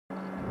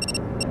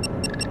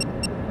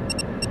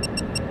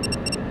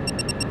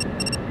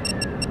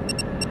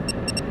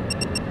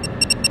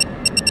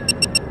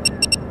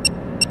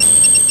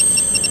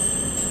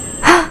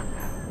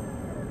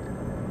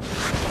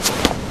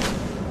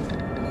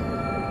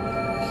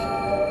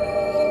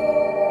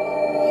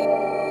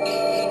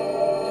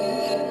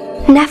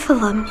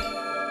Nephilim.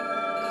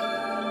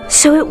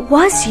 So it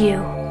was you.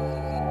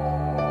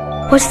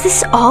 Was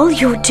this all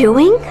you're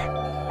doing?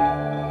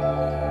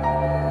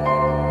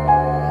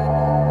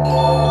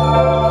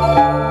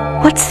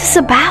 What's this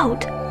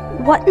about?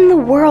 What in the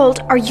world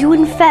are you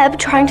and Feb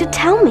trying to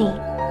tell me?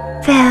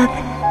 Feb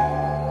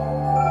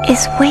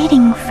is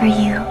waiting for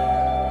you.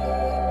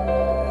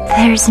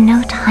 There's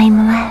no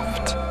time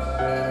left.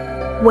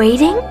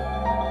 Waiting?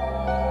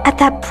 At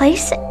that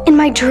place in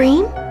my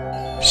dream?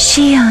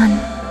 Shion,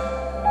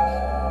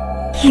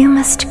 you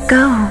must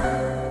go.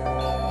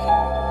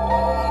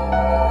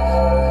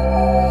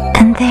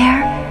 And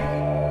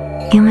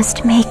there, you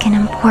must make an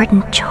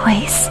important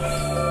choice.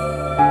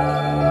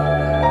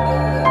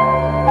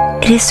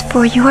 It is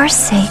for your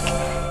sake,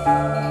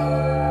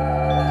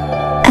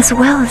 as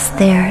well as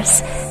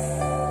theirs.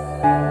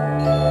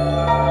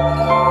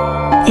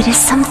 It is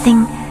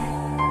something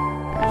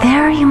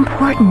very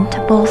important to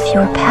both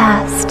your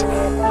past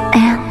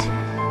and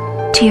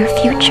to your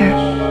future.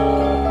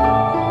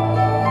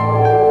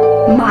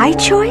 My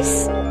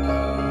choice?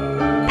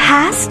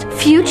 Past?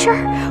 Future?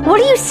 What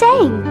are you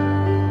saying?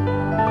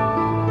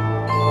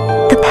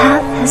 The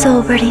path has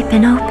already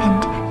been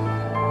opened.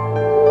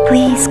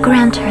 Please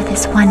grant her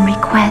this one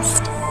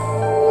request.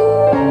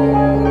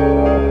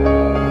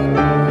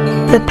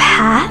 The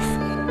path?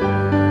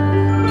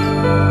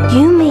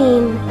 You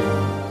mean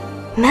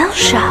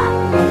Milsha?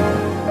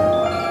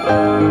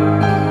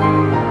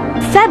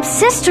 Feb's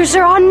sisters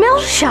are on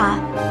Milsha.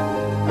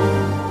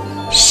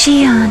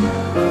 Shion,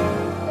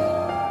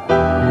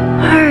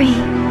 hurry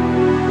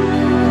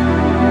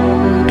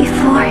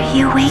before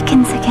he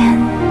awakens again.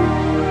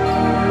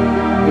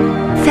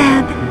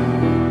 Feb,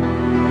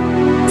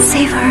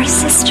 save her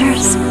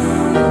sisters.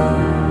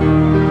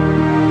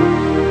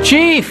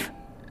 Chief!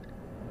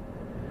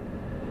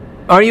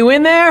 Are you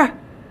in there?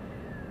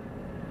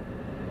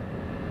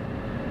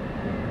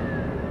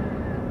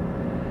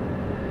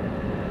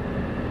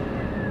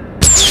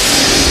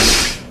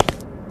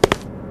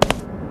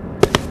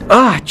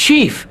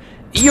 Chief,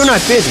 you're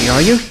not busy,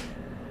 are you?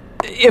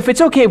 If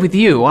it's okay with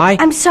you,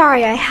 I'm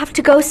sorry, I have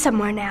to go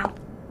somewhere now.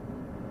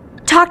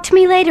 Talk to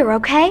me later,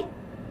 okay?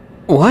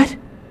 What?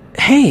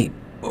 Hey,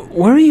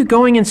 where are you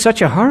going in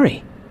such a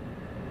hurry?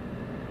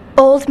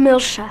 Old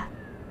Milsha.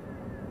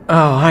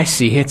 Oh, I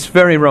see. It's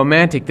very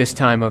romantic this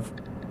time of...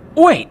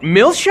 Wait,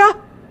 Milsha?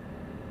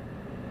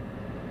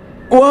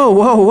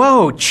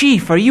 Whoa,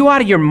 Chief, are you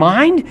out of your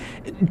mind?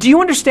 Do you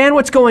understand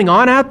what's going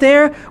on out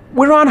there?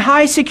 We're on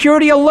high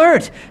security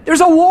alert. There's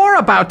a war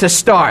about to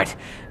start.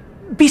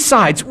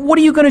 Besides, what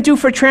are you going to do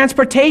for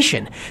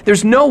transportation?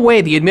 There's no way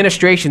the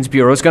Administration's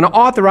Bureau is going to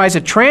authorize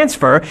a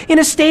transfer in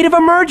a state of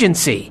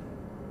emergency.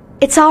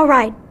 It's all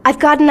right. I've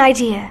got an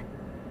idea.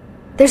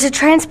 There's a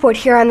transport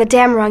here on the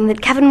dam rung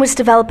that Kevin was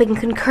developing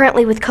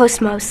concurrently with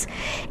Cosmos.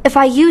 If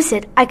I use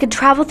it, I could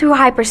travel through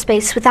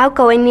hyperspace without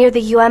going near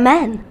the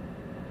UMN.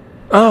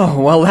 Oh,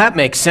 well, that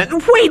makes sense.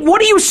 Wait,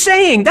 what are you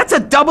saying? That's a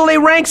AA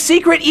rank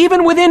secret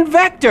even within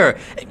Vector.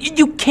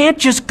 You can't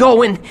just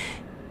go and...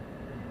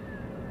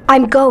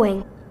 I'm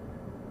going.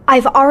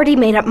 I've already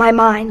made up my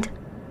mind.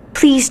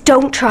 Please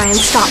don't try and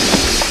stop me.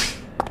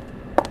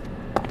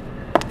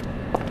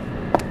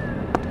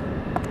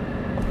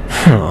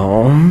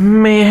 Oh,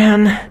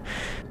 man.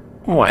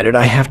 Why did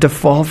I have to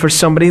fall for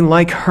somebody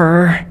like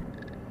her?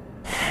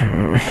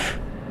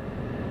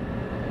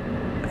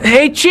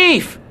 Hey,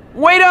 Chief!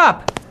 Wait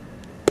up!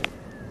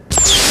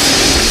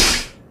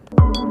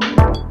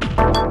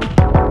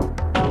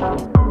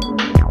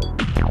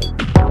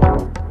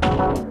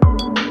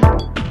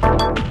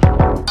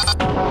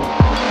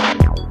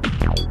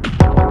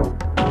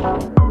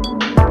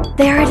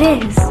 There it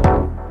is.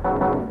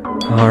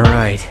 All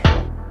right.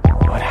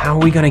 But how are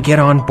we gonna get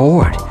on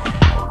board?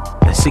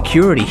 The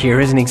security here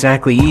isn't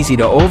exactly easy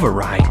to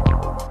override.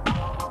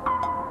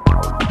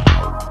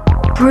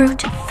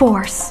 Brute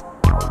force.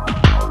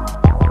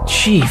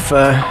 Chief,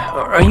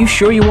 are you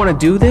sure you want to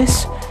do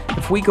this?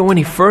 If we go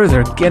any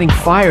further, getting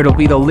fired will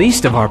be the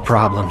least of our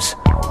problems.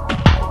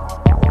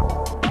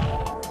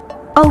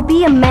 Oh,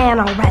 be a man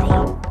already.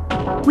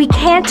 We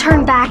can't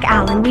turn back,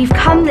 Allen. We've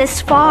come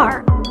this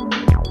far.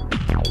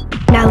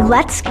 Now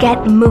let's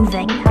get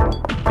moving.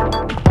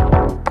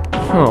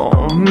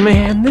 Oh,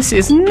 man, this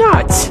is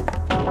nuts.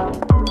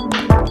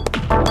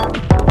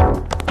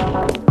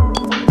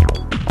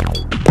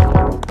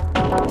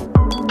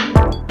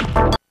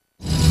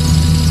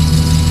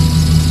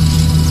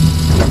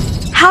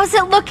 How's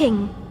it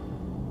looking?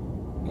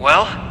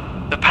 Well,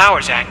 the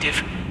power's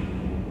active.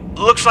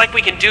 Looks like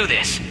we can do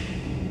this.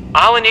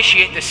 I'll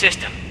initiate the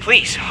system.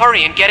 Please,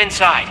 hurry and get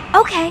inside.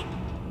 Okay.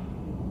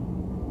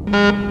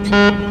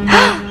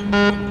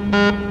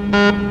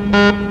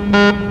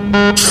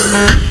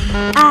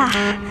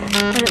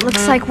 But it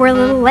looks like we're a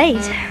little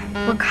late.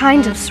 We're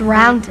kind of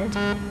surrounded.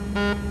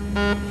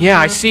 Yeah,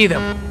 I see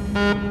them.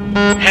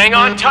 Hang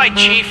on tight,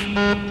 Chief.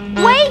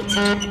 Wait!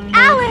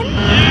 Allen!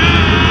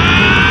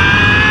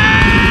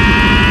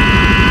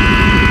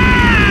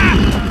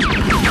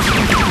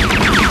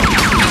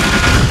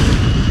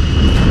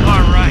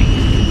 All right.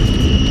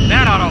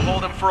 That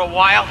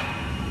while?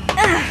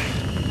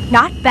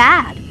 Not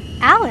bad.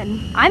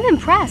 Alan, I'm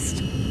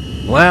impressed.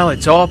 Well,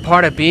 it's all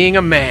part of being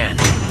a man.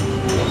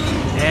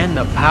 And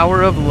the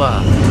power of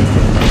love.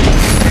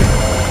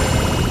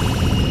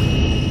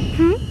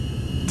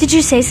 Did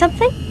you say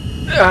something?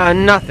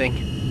 Nothing.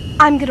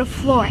 I'm gonna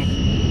floor it.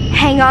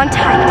 Hang on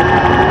tight.